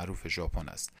 شرکت معروف ژاپن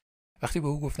است. وقتی به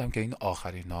او گفتم که این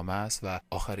آخرین نامه است و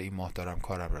آخر این ماه دارم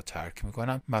کارم را ترک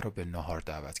می‌کنم، مرا به نهار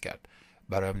دعوت کرد.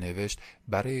 برایم نوشت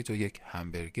برای تو یک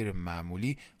همبرگر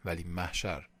معمولی ولی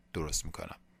محشر درست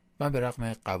می‌کنم. من به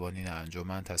رغم قوانین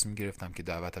انجمن تصمیم گرفتم که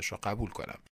دعوتش را قبول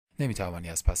کنم. نمی‌توانی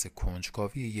از پس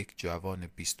کنجکاوی یک جوان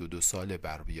 22 ساله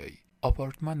بر بیایی.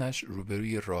 آپارتمانش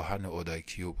روبروی راهن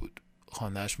اودایکیو بود.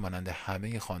 خانه‌اش مانند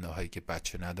همه خانه‌هایی که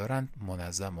بچه ندارند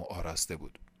منظم و آراسته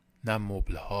بود. نه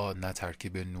مبل‌ها، نه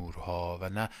ترکیب نورها و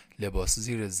نه لباس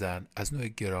زیر زن از نوع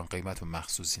گران قیمت و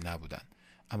مخصوصی نبودند،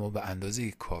 اما به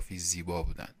اندازه کافی زیبا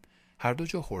بودند. هر دو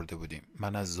جا خورده بودیم،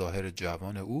 من از ظاهر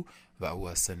جوان او و او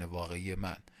از سن واقعی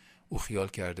من. او خیال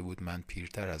کرده بود من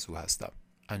پیرتر از او هستم.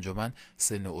 انجمن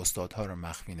سن استادها را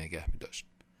مخفی نگه می‌داشت.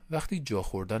 وقتی جا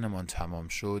خوردنمان تمام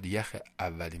شد، یخ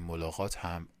اولین ملاقات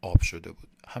هم آب شده بود.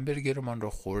 همبرگرمان را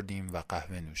خوردیم و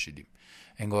قهوه نوشیدیم.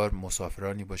 انگار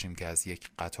مسافرانی باشیم که از یک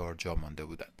قطار جا مانده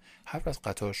بودند. حرف از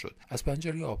قطار شد. از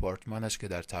پنجره آپارتمانش که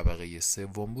در طبقه 3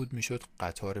 بود میشد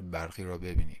قطار برقی را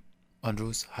ببینیم. آن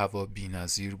روز هوا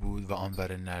بی‌نظیر بود و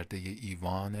آنور نرده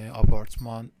ایوان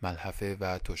آپارتمان ملحفه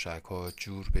و تشک‌ها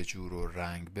جور به جور و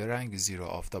رنگ به رنگ زیر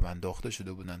آفتاب انداخته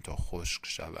شده بودند تا خشک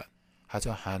شوند. حتی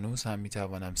هنوز هم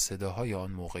میتوانم صداهای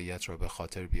آن موقعیت را به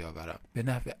خاطر بیاورم. به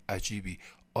نحو عجیبی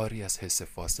عاری از حس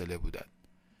فاصله بودند.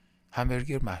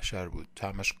 همبرگر محشر بود.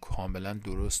 طعمش کاملا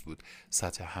درست بود.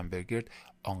 سطح همبرگر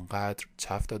آنقدر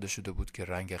تفت داده شده بود که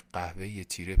رنگ قهوه‌ای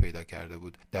تیره پیدا کرده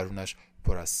بود. درونش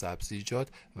پر از سبزیجات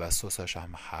و سسش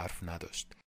هم حرف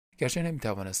نداشت. گرچه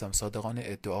نمیتوانستم صادقانه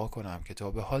ادعا کنم که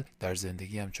تا به حال در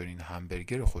زندگیم چنین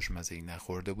همبرگر خوشمزه‌ای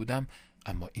نخورده بودم،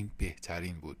 اما این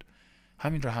بهترین بود.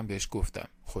 همین را هم بهش گفتم.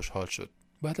 خوشحال شد.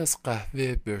 بعد از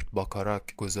قهوه برت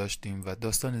باکاراک گذاشتیم و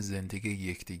داستان زندگی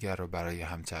یکدیگر را برای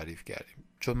هم تعریف کردیم.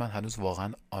 چون من هنوز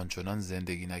واقعا آنچنان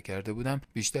زندگی نکرده بودم،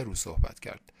 بیشتر او صحبت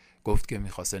کرد. گفت که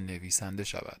می‌خواست نویسنده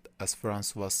شود. از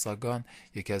فرانسواز ساگان،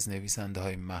 یکی از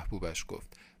نویسنده‌های محبوبش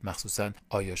گفت. مخصوصاً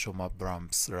آیا شما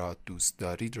برامس را دوست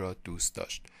دارید را دوست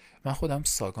داشت. من خودم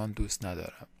ساگان دوست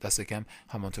ندارم. دست کم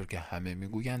همانطور که همه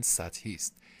میگویند سطحی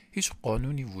است. هیچ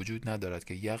قانونی وجود ندارد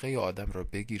که یقه آدم را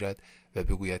بگیرد و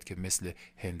بگوید که مثل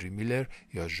هنری میلر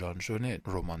یا ژان ژونه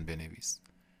رمان بنویس.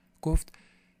 گفت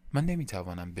من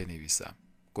نمیتوانم بنویسم.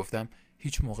 گفتم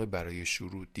هیچ موقع برای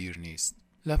شروع دیر نیست.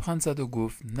 لبخند زد و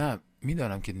گفت نه،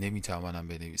 میدانم که نمیتوانم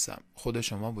بنویسم. خود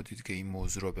شما بودید که این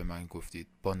موضوع را به من گفتید.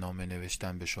 با نامه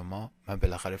نوشتن به شما من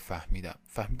بالاخره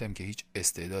فهمیدم که هیچ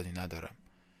استعدادی ندارم.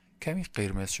 کمی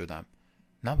قرمز شدم.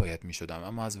 نباید می شدم،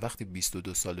 اما از وقتی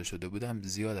 22 ساله شده بودم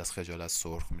زیاد از خجالت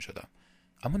سرخ می شدم.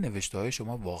 اما نوشته های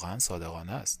شما واقعا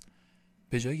صادقانه است.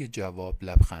 به جای جواب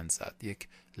لبخند زد، یک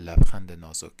لبخند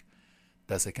نازک.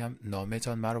 دست کم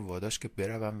نامه‌تان مرا واداشت که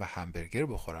بروم و همبرگر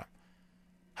بخورم.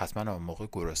 حتما آن موقع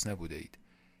گرسنه بوده اید.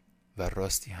 و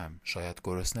راستی هم شاید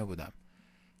گرسنه بودم.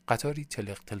 قطاری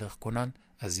تلق تلق کنان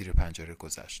از زیر پنجره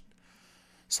گذشت.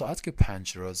 ساعت که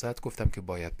 5 را زد گفتم که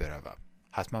باید بروم.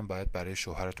 حتما باید برای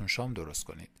شوهرتون شام درست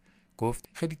کنید. گفت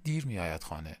خیلی دیر می آید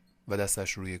خانه و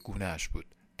دستش روی گونه اش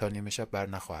بود. تا نیمه شب بر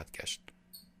نخواهد گشت.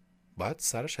 باید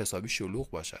سرش حسابی شلوغ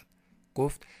باشد.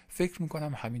 گفت فکر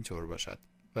میکنم همین طور باشد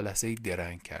و لحظه‌ای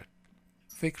درنگ کرد.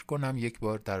 فکر کنم یک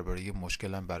بار درباره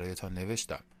مشکلم برایتان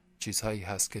نوشتم. چیزهایی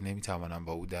هست که نمیتوانم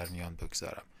با او در میان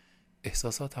بگذارم.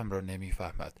 احساساتم را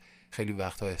نمیفهمد. خیلی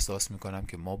وقتها احساس میکنم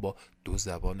که ما با 2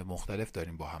 زبان مختلف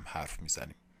داریم با هم حرف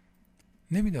میزنیم.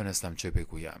 نمیدانستم چه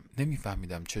بگویم.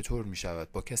 نمیفهمیدم چطور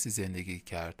میشود با کسی زندگی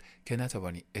کرد که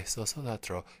نتوانی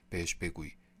احساساتت را بهش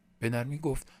بگویی. به نرمی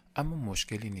گفت اما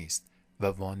مشکلی نیست و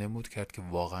وانمود کرد که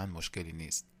واقعا مشکلی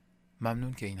نیست.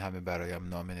 ممنون که این همه برایم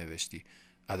نامه نوشتی.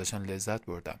 ازشان لذت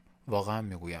بردم. واقعا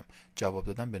میگویم جواب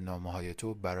دادن به نامه‌های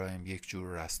تو برایم یک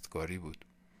جور رستگاری بود.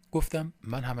 گفتم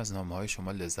من هم از نامه‌های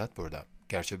شما لذت بردم،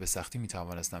 گرچه به سختی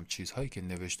میتوانستم چیزهایی که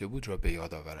نوشته بود را به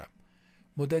یاد آورم.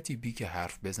 مدتی بی که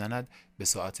حرف بزند به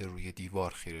ساعت روی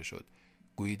دیوار خیره شد.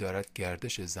 گویی دارد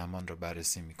گردش زمان را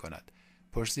بررسی میکند.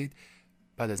 پرسید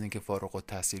بعد از اینکه فارغ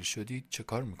التحصیل شدید چه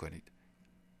کار میکنید؟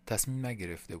 تصمیم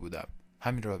نگرفته بودم.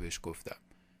 همین را بهش گفتم.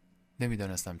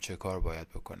 نمیدانستم چه کار باید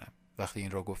بکنم. وقتی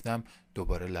این را گفتم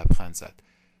دوباره لبخند زد.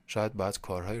 شاید باید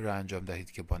کارهایی را انجام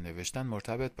دهید که با نوشتن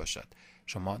مرتبط باشد.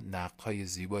 شما نقدهای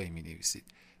زیبایی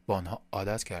می‌نویسید. با آنها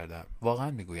عادت کردم.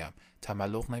 واقعا میگویم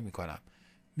تملق نمی‌کنم.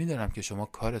 میدانم که شما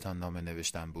کارتان نامه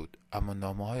نوشتن بود، اما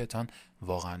نامه‌هایتان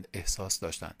واقعا احساس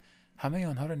داشتند. همه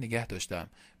آنها را نگه داشتم.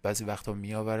 بعضی وقتا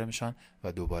میآورمشان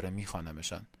و دوباره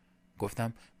میخوانمشان.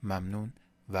 گفتم ممنون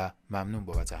و ممنون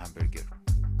بابت همبرگر.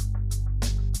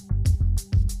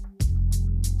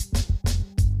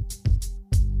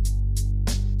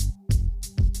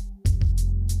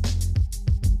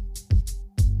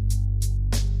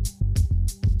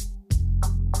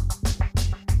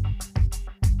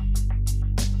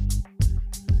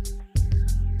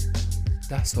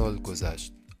 ده سال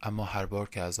گذشت، اما هر بار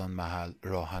که از آن محل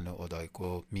راهن و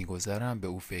اودایکو میگذرم به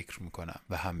او فکر میکنم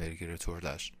و همبرگر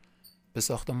تردش. به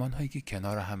ساختمان هایی که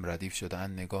کنار هم ردیف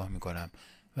شده‌اند نگاه میکنم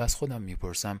و از خودم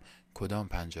میپرسم کدام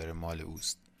پنجره مال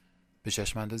اوست. به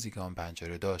چشماندازی که آن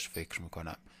پنجره داشت فکر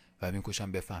میکنم و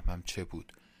میکوشم بفهمم چه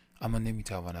بود، اما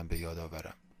نمیتوانم به یاد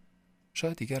آورم.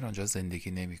 شاید دیگر آنجا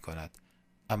زندگی نمیکند،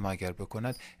 اما اگر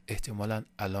بکند احتمالاً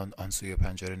الان آن سوی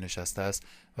پنجره نشسته است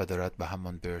و دارد به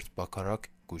همان برت باکاراک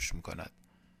گوش میکند.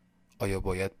 آیا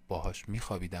باید باهاش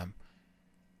میخوابیدم؟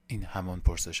 این همان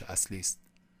پرسش اصلی است.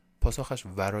 پاسخش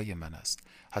ورای من است.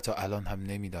 حتی الان هم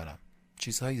نمیدانم.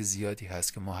 چیزهای زیادی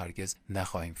هست که ما هرگز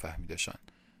نخواهیم فهمیدشان.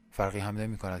 فرقی هم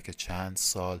نمی کند که چند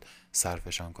سال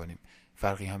صرفشان کنیم.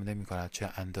 فرقی هم نمی کند چه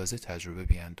اندازه تجربه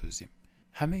بیاندوزیم.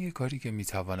 همه ی کاری که می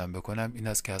توانم بکنم این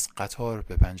است که از قطار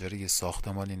به پنجره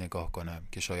ساختمانی نگاه کنم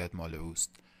که شاید مال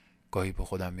اوست. گاهی به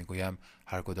خودم می گویم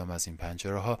هر کدام از این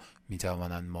پنجره ها می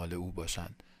توانند مال او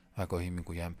باشند و گاهی می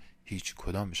گویم هیچ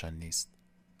کدامشان نیست.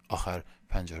 آخر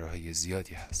پنجره های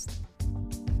زیادی هست.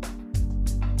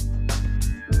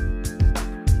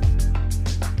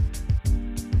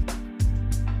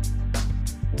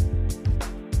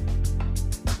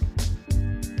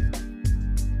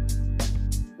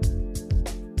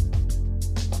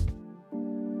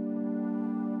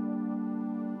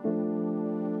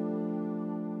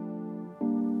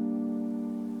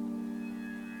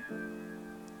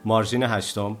 مارژین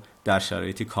 8 در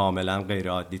شرایطی کاملا غیر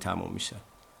عادی تموم میشه.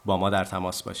 با ما در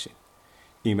تماس باشین.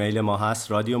 ایمیل ما هست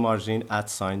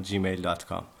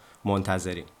radio@gmail.com.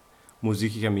 منتظریم.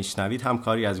 موزیکی که میشنوید هم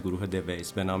کاری از گروه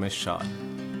دویز به نام شاد.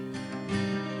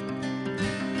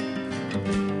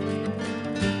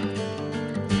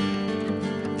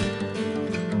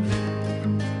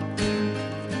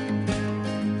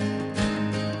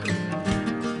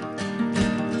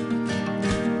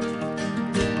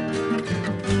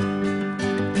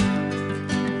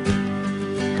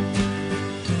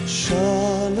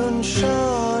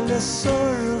 شال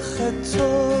سرخ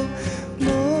تو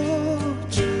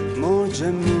موج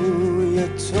موی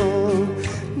تو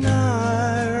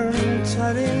نرم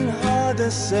ترین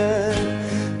حادثه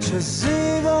چه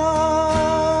زیباست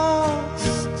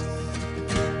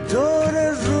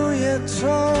دور روی تو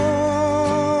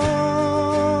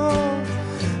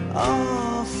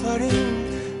آفرین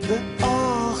به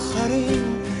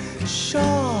آخرین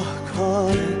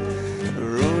شاهکار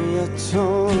روی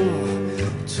تو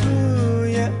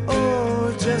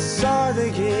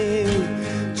سادگی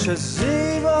چه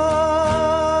زیباست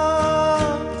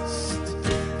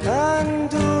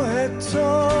اندوه تو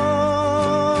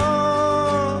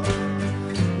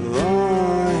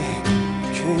وای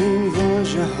که این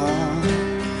واژه ها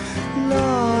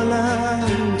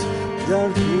لالند در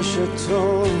پیش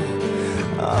تو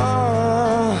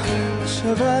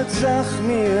دلت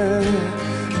زخمیه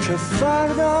که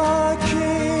فردا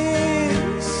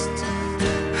کیست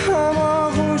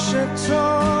هماغوش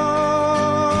تو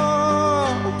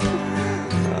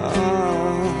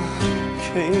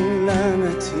که این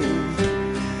لعنتی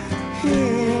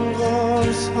این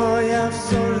قرص‌های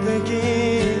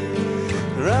افسردگی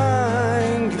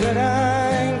رنگ به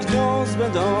رنگ دوز به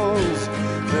دوز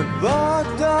به باد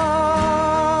داد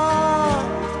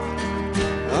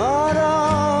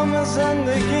آرام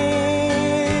زندگیم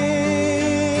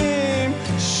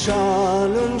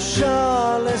شالون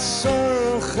شال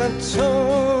سرخ تو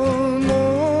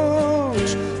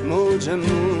موج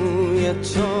موی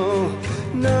تو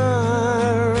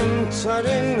نرم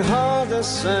ترین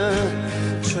حادثه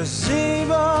چه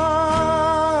زیباست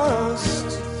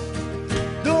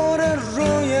دور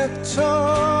روی تو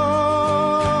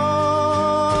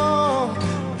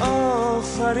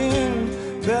آفرین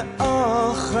به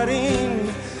آخرین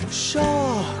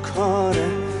شاهکار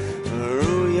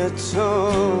روی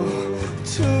تو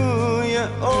توی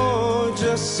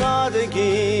اوج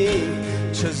سادگی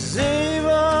چه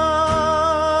زیباست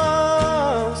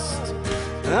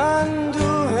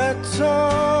اندوه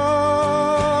تو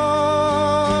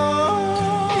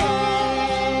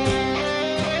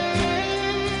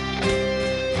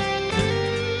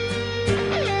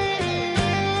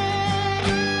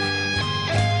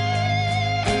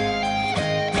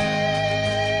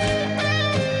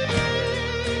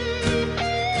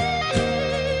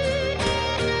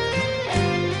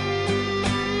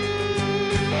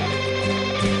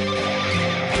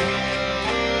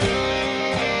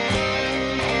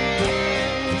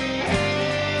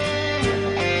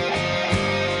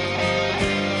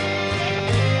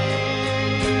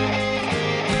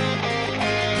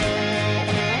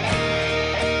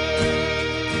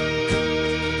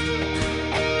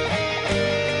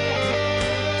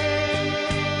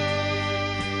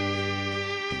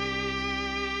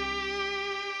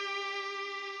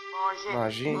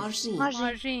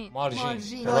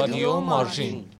مارژین. رادیو مارژین.